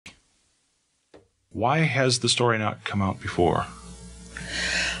Why has the story not come out before?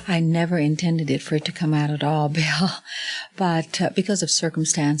 I never intended it for it to come out at all, Bill, but because of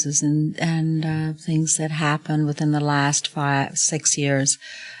circumstances and things that happened within the last 5-6 years,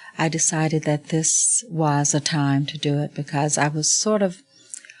 I decided that this was a time to do it because I was sort of,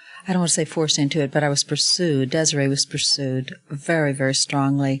 I don't want to say forced into it, but I was pursued. Desiree was pursued very, very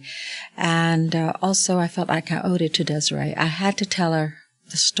strongly. And also I felt like I owed it to Desiree. I had to tell her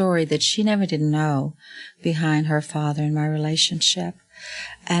the story that she never did know behind her father and my relationship.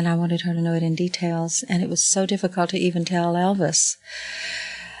 And I wanted her to know it in details. And it was so difficult to even tell Elvis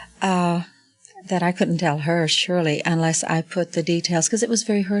that I couldn't tell her, surely, unless I put the details, because it was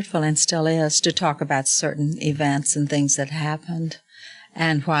very hurtful and still is to talk about certain events and things that happened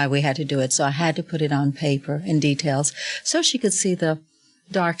and why we had to do it. So I had to put it on paper in details so she could see the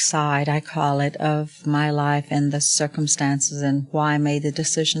dark side, I call it, of my life and the circumstances and why I made the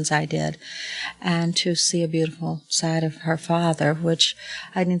decisions I did, and to see a beautiful side of her father, which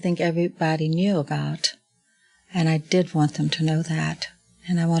I didn't think everybody knew about. And I did want them to know that,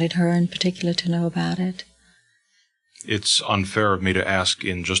 and I wanted her in particular to know about it. It's unfair of me to ask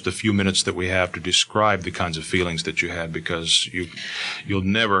in just the few minutes that we have to describe the kinds of feelings that you had, because you'll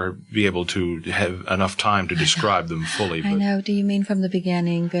never be able to have enough time to describe them fully. I know. Do you mean from the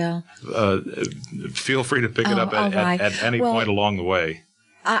beginning, Bill? Feel free to pick it up at any point along the way.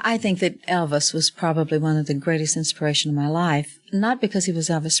 I think that Elvis was probably one of the greatest inspirations of my life. Not because he was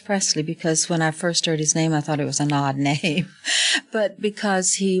Elvis Presley, because when I first heard his name, I thought it was an odd name, but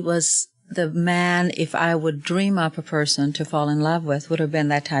because he was the man, if I would dream up a person to fall in love with, would have been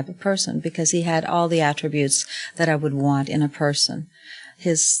that type of person, because he had all the attributes that I would want in a person.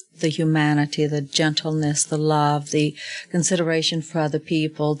 The humanity, the gentleness, the love, the consideration for other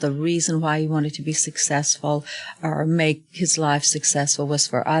people, the reason why he wanted to be successful or make his life successful was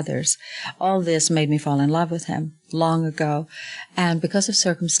for others. All this made me fall in love with him long ago. And because of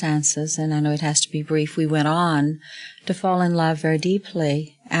circumstances, and I know it has to be brief, we went on to fall in love very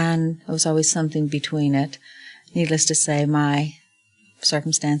deeply, and there was always something between it. Needless to say, my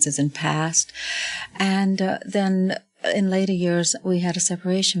circumstances in past. And then in later years, we had a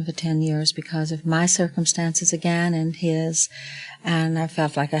separation for 10 years because of my circumstances again and his, and I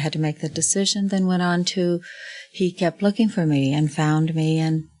felt like I had to make the decision. Then went on to, he kept looking for me and found me,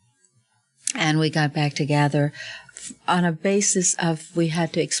 and we got back together on a basis of we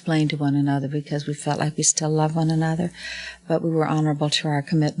had to explain to one another because we felt like we still love one another, but we were honorable to our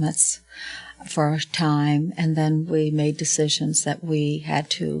commitments for a time, and then we made decisions that we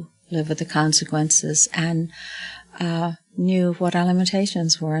had to live with the consequences and knew what our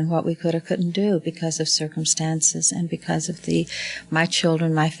limitations were and what we could or couldn't do because of circumstances and because of my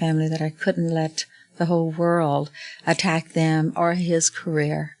children, my family, that I couldn't let the whole world attack them or his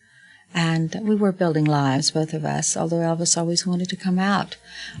career. And we were building lives, both of us, although Elvis always wanted to come out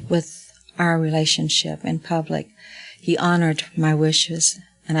with our relationship in public. He honored my wishes,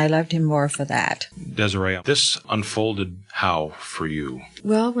 and I loved him more for that. Desiree, this unfolded how for you?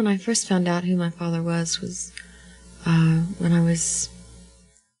 Well, when I first found out who my father was when I was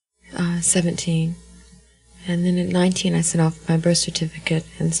 17. And then at 19, I sent off my birth certificate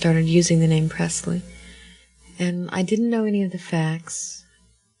and started using the name Presley. And I didn't know any of the facts.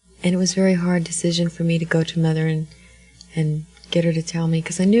 And it was a very hard decision for me to go to Mother and get her to tell me,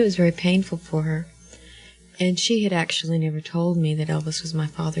 because I knew it was very painful for her. And she had actually never told me that Elvis was my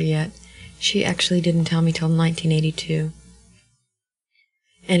father yet. She actually didn't tell me till 1982.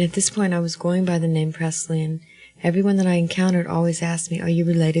 And at this point, I was going by the name Presley, and everyone that I encountered always asked me, "Are you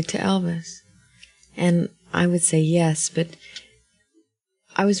related to Elvis?" And I would say yes, but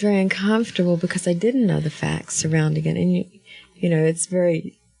I was very uncomfortable because I didn't know the facts surrounding it. And, you know, it's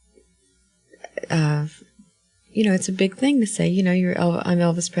very, it's a big thing to say, I'm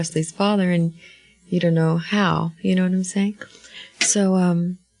Elvis Presley's father, and you don't know how, you know what I'm saying?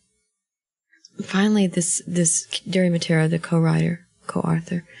 So, finally, this Dary Matera, the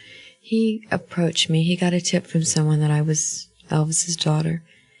co-author, he approached me. He got a tip from someone that I was Elvis's daughter,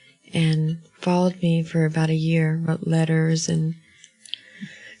 and followed me for about a year, wrote letters, and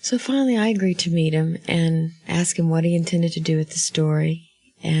so finally I agreed to meet him and ask him what he intended to do with the story.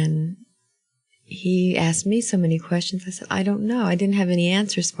 And he asked me so many questions. I said, I don't know. I didn't have any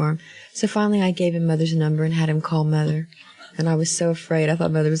answers for him. So finally I gave him Mother's number and had him call Mother. And I was so afraid. I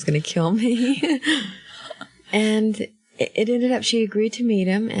thought Mother was going to kill me. And it ended up, she agreed to meet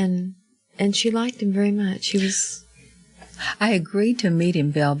him, and she liked him very much. I agreed to meet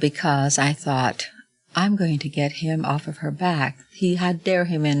him, Bill, because I thought, I'm going to get him off of her back. How dare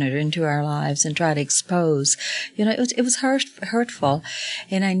him enter into our lives and try to expose. It was hurtful.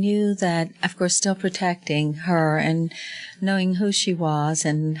 And I knew that, of course, still protecting her and knowing who she was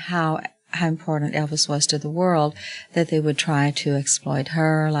and how important Elvis was to the world, that they would try to exploit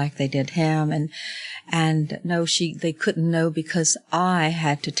her like they did him. And no, they couldn't know because I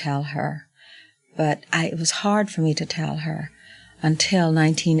had to tell her. But it was hard for me to tell her until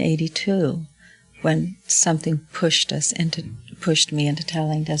 1982. When something pushed me into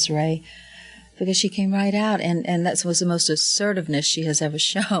telling Desiree, because she came right out, and that was the most assertiveness she has ever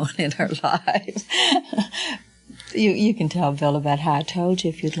shown in her life. You can tell Bill about how I told you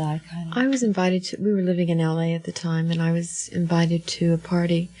if you'd like. I was invited to. We were living in L.A. at the time, and I was invited to a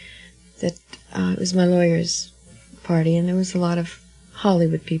party that it was my lawyer's party, and there was a lot of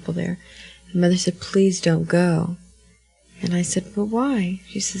Hollywood people there. And Mother said, "Please don't go." And I said, "But why?"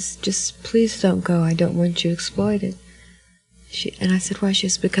 She says, "Just please don't go. I don't want you exploited." And I said, "Why?" She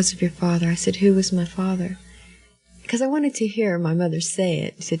says, "Because of your father." I said, "Who was my father?" Because I wanted to hear my mother say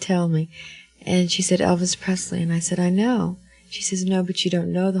it, to tell me. And she said, "Elvis Presley." And I said, "I know." She says, "No, but you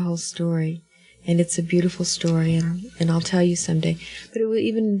don't know the whole story. And it's a beautiful story, and I'll tell you someday." But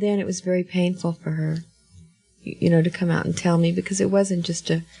even then, it was very painful for her, to come out and tell me, because it wasn't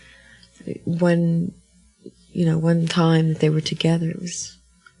just one time that they were together. It was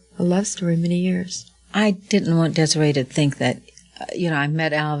a love story, many years. I didn't want Desiree to think that, I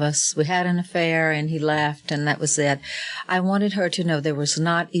met Elvis, we had an affair, and he left, and that was it. I wanted her to know there was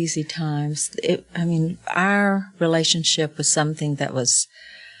not easy times. Our relationship was something that was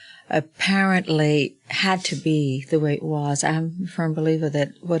apparently had to be the way it was. I'm a firm believer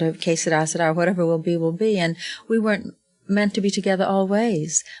that whatever case it is, whatever will be, and we weren't meant to be together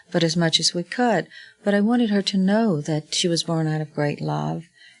always, but as much as we could. But I wanted her to know that she was born out of great love,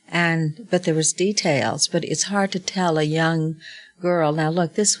 but there was details. But it's hard to tell a young girl, now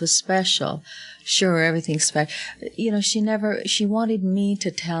look, this was special. Sure, everything's special. She wanted me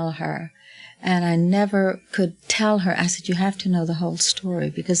to tell her, and I never could tell her. I said, "You have to know the whole story,"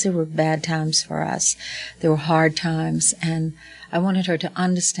 because there were bad times for us. There were hard times, and I wanted her to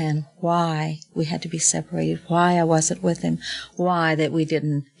understand why we had to be separated, why I wasn't with him, why that we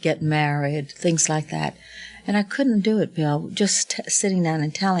didn't get married, things like that. And I couldn't do it, Bill, just sitting down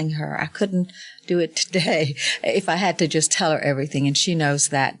and telling her. I couldn't do it today if I had to just tell her everything, and she knows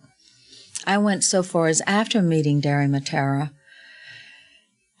that. I went so far as after meeting Dary Matera,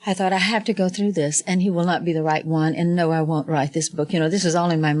 I thought, I have to go through this, and he will not be the right one, and no, I won't write this book. This is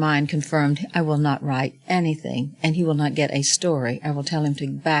all in my mind, confirmed. I will not write anything, and he will not get a story. I will tell him to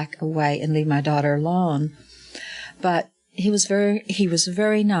back away and leave my daughter alone. But he was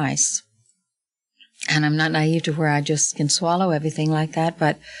very nice, and I'm not naive to where I just can swallow everything like that,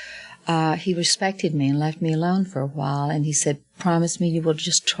 but he respected me and left me alone for a while, and he said, "Promise me you will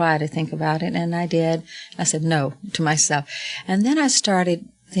just try to think about it," and I did. I said no to myself. And then I started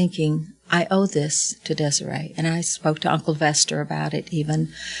thinking, I owe this to Desiree. And I spoke to Uncle Vester about it even,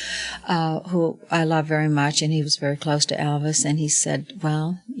 who I love very much, and he was very close to Elvis, and he said,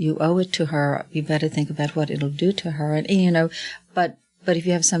 "Well, you owe it to her. You better think about what it'll do to her." And, but if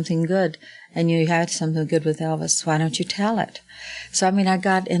you have something good, and you had something good with Elvis, why don't you tell it? So,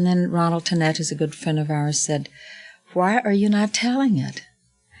 and then Ronald Tennant, who's a good friend of ours, said, "Why are you not telling it?"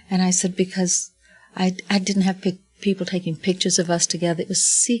 And I said, "Because I didn't have people taking pictures of us together. It was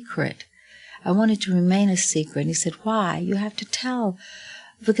secret. I wanted to remain a secret." And he said, "Why? You have to tell.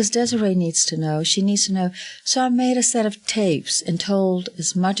 Because Desiree needs to know. She needs to know." So I made a set of tapes and told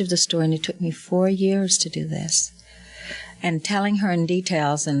as much of the story, and it took me 4 years to do this. And telling her in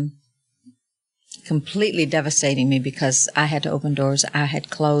details and completely devastating me, because I had to open doors I had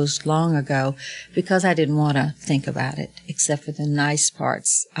closed long ago because I didn't want to think about it except for the nice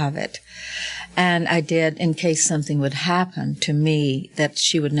parts of it. And I did, in case something would happen to me, that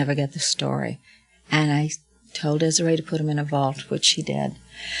she would never get the story. And I told Desiree to put him in a vault, which she did.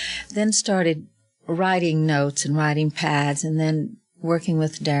 Then started writing notes and writing pads, and then working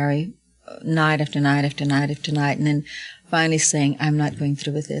with Dary night after night after night after night, and then finally saying, "I'm not going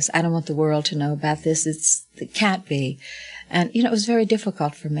through with this. I don't want the world to know about this. It can't be." And, it was very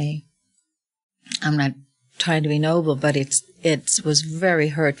difficult for me. I'm not trying to be noble, but it was very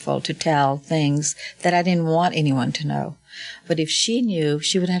hurtful to tell things that I didn't want anyone to know. But if she knew,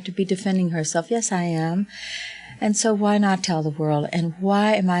 she would have to be defending herself. Yes, I am. And so why not tell the world? And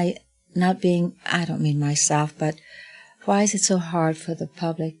why am I not being, I don't mean myself, but why is it so hard for the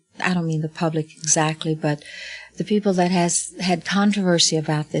public? I don't mean the public exactly, but the people that has had controversy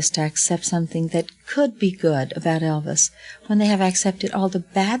about this to accept something that could be good about Elvis when they have accepted all the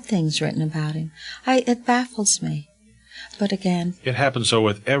bad things written about him. It baffles me. But again... It happens, so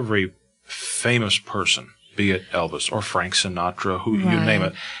with every famous person, be it Elvis or Frank Sinatra, who you name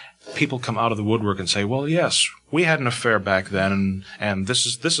it, people come out of the woodwork and say, well, yes, we had an affair back then, and this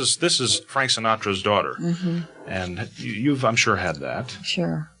is Frank Sinatra's daughter. Mm-hmm. And you've, I'm sure, had that.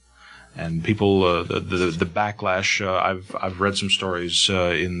 Sure. And people, the backlash. I've read some stories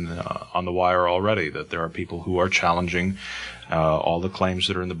on the wire already that there are people who are challenging all the claims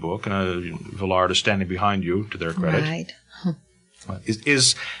that are in the book, and Villard is standing behind you, to their credit. Right.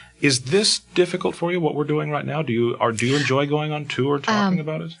 Is this difficult for you? What we're doing right now? Do you enjoy going on tour, talking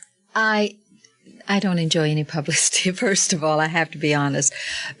about it? I don't enjoy any publicity. First of all, I have to be honest,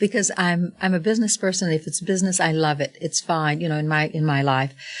 because I'm a business person. If it's business, I love it. It's fine, in my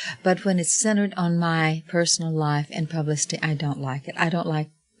life. But when it's centered on my personal life and publicity, I don't like it. I don't like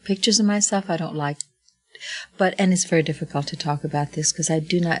pictures of myself. I don't like. And it's very difficult to talk about this because I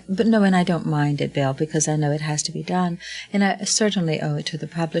do not. But no, and I don't mind it, Bill, because I know it has to be done, and I certainly owe it to the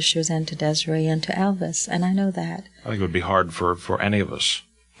publishers and to Desiree and to Elvis, and I know that. I think it would be hard for any of us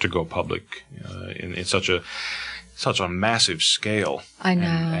to go public in such a massive scale. I know.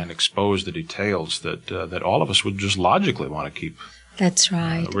 And expose the details that all of us would just logically want to keep. That's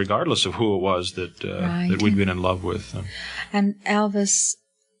right. Regardless of who it was that we'd been in love with. And Elvis,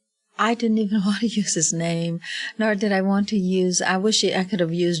 I didn't even want to use his name, nor did I want to use, I wish I could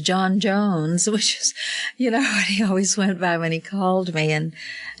have used John Jones, which is, what he always went by when he called me and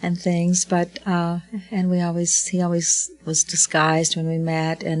things, but, and he always was disguised when we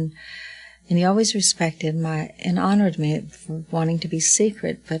met, and he always respected and honored me for wanting to be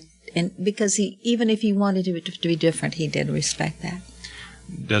secret, because even if he wanted it to be different, he did respect that.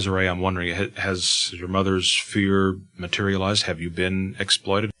 Desiree, I'm wondering, has your mother's fear materialized? Have you been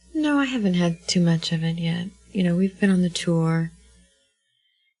exploited? No, I haven't had too much of it yet. We've been on the tour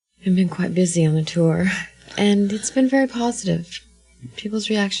and been quite busy on the tour, and it's been very positive. People's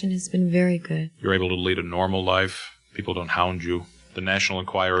reaction has been very good. You're able to lead a normal life? People don't hound you? The National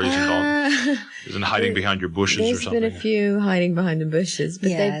Enquirer isn't hiding behind your bushes or something? There's been a few hiding behind the bushes, but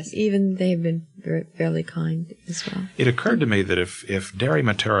yes. they've been fairly kind as well. It occurred to me that if Dary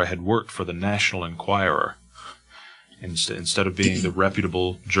Matera had worked for the National Enquirer, instead of being the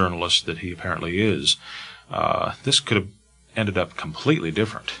reputable journalist that he apparently is, this could have ended up completely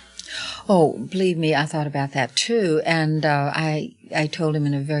different. Oh, believe me, I thought about that too, and I told him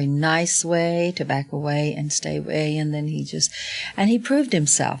in a very nice way to back away and stay away, and then he proved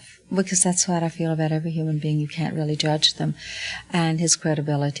himself, because that's what I feel about every human being. You can't really judge them, and his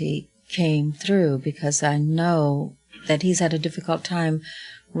credibility came through, because I know that he's had a difficult time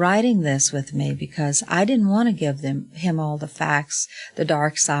writing this with me, because I didn't want to give him all the facts, the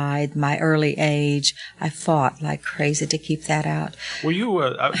dark side, my early age. I fought like crazy to keep that out. Were you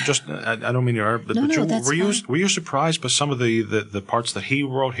I don't mean you are, but were you surprised by some of the parts that he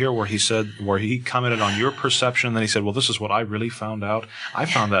wrote here, where he commented on your perception, and then he said, "Well, this is what I really found out." I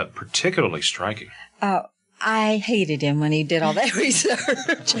found that particularly striking. I hated him when he did all that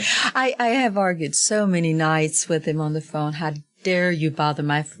research. I have argued so many nights with him on the phone. How dare you bother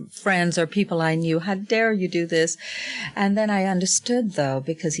my friends or people I knew? How dare you do this? And then I understood, though,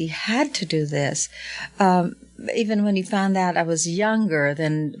 because he had to do this. Even when he found out I was younger,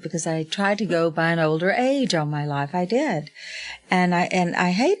 because I tried to go by an older age all my life, I did. And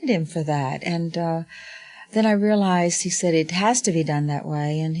I hated him for that. And then I realized, he said it has to be done that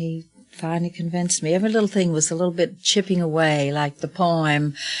way, and he finally convinced me. Every little thing was a little bit chipping away, like the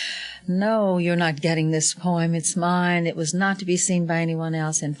poem. No, you're not getting this poem. It's mine. It was not to be seen by anyone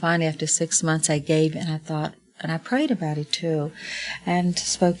else. And finally, after 6 months, I gave, and I thought, and I prayed about it too, and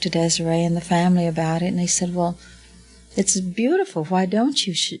spoke to Desiree and the family about it. And they said, well, it's beautiful. Why don't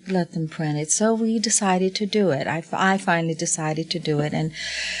you let them print it? So we decided to do it. I finally decided to do it. And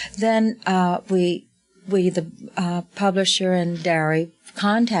then the publisher and Dary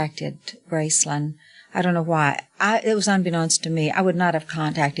contacted Graceland. I don't know why. It was unbeknownst to me. I would not have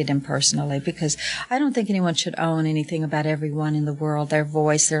contacted him personally, because I don't think anyone should own anything about everyone in the world, their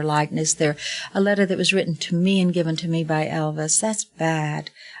voice, their likeness, a letter that was written to me and given to me by Elvis. That's bad,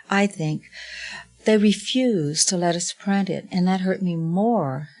 I think. They refused to let us print it, and that hurt me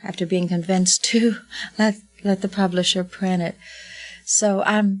more after being convinced to let the publisher print it. So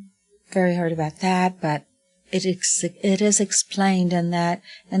I'm very hurt about that, but it is explained in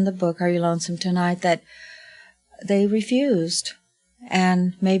the book, Are You Lonesome Tonight, that they refused.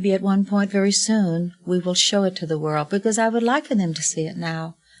 And maybe at one point very soon we will show it to the world, because I would like for them to see it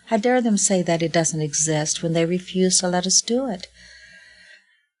now. How dare them say that it doesn't exist when they refuse to let us do it?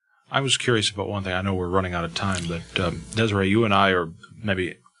 I was curious about one thing. I know we're running out of time, but Desirée, you and I are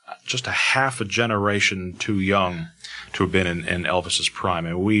maybe just a half a generation too young to have been in Elvis's prime.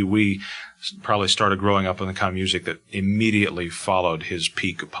 And we probably started growing up on the kind of music that immediately followed his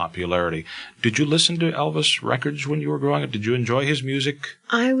peak of popularity. Did you listen to Elvis records when you were growing up? Did you enjoy his music?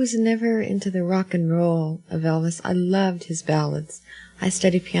 I was never into the rock and roll of Elvis. I loved his ballads. I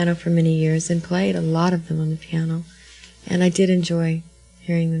studied piano for many years and played a lot of them on the piano. And I did enjoy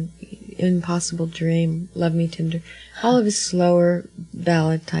hearing them. Impossible Dream, Love Me Tender, all of his slower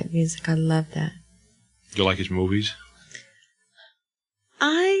ballad-type music. I love that. Do you like his movies?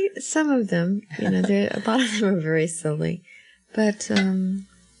 Some of them, a lot of them are very silly, but and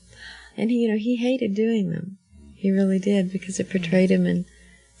he hated doing them. He really did, because it portrayed him in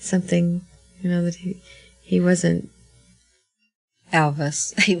something, that he wasn't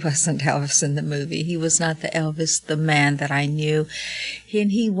Elvis. He wasn't Elvis in the movie. He was not the Elvis, the man that I knew.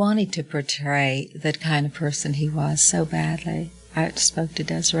 And he wanted to portray that kind of person he was so badly. I spoke to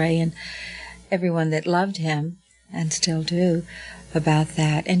Desirée and everyone that loved him, and still do, about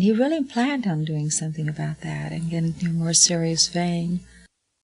that. And he really planned on doing something about that and getting into a more serious vein.